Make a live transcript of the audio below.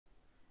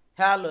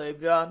Hello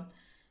everyone.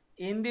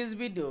 In this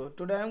video,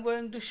 today I am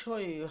going to show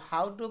you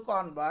how to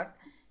convert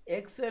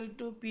Excel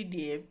to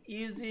PDF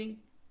using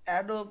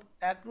Adobe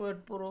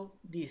Acrobat Pro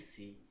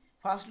DC.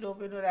 Firstly,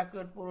 open your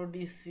Acrobat Pro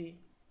DC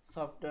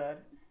software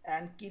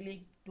and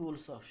click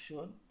Tools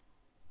option.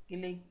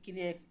 Click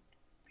Create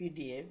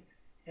PDF.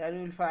 Here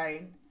you will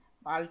find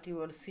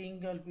multiple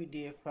single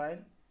PDF file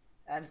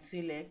and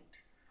select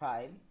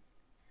File.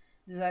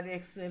 These are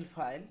Excel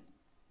file.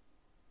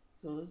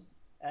 Choose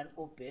and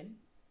open.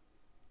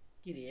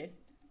 Create.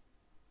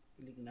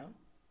 Click now.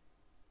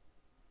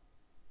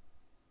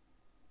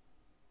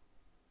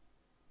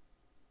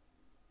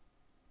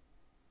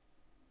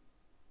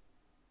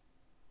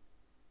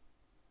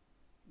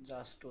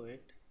 Just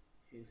wait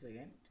few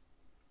seconds.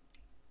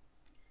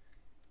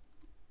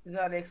 These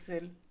are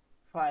Excel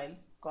file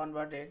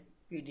converted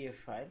PDF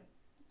file.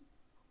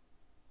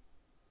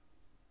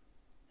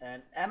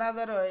 And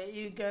another way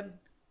you can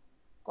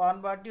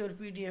convert your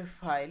PDF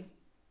file.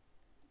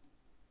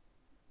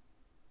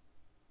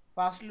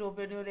 Firstly,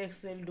 open your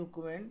Excel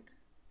document,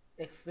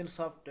 Excel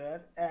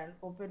software, and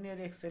open your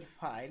Excel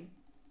file.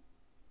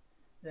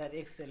 There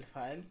Excel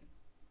file,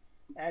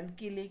 and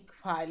click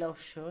File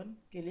option.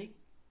 Click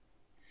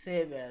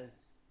Save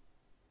as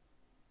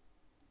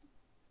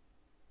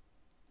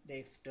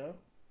Desktop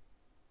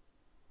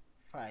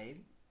File,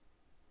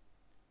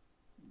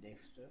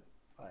 Desktop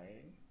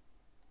File,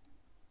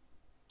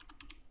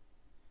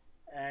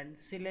 and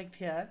select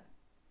here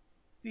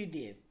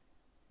PDF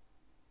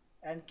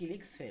and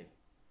click Save.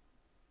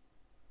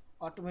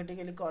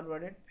 Automatically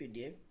converted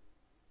PDF.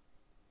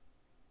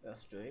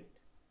 Just do it.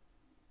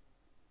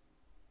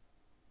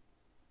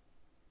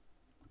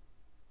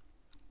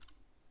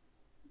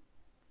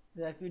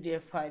 The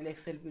PDF file,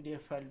 Excel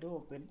PDF file to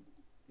open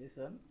this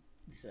one.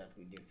 This is a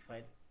PDF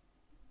file.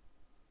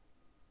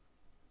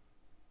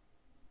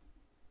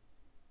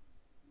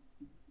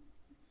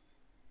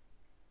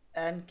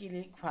 And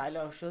click File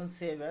option,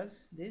 save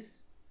as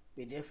this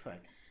PDF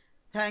file.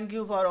 Thank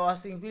you for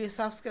watching. Please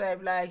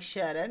subscribe, like,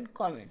 share and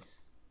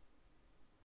comments.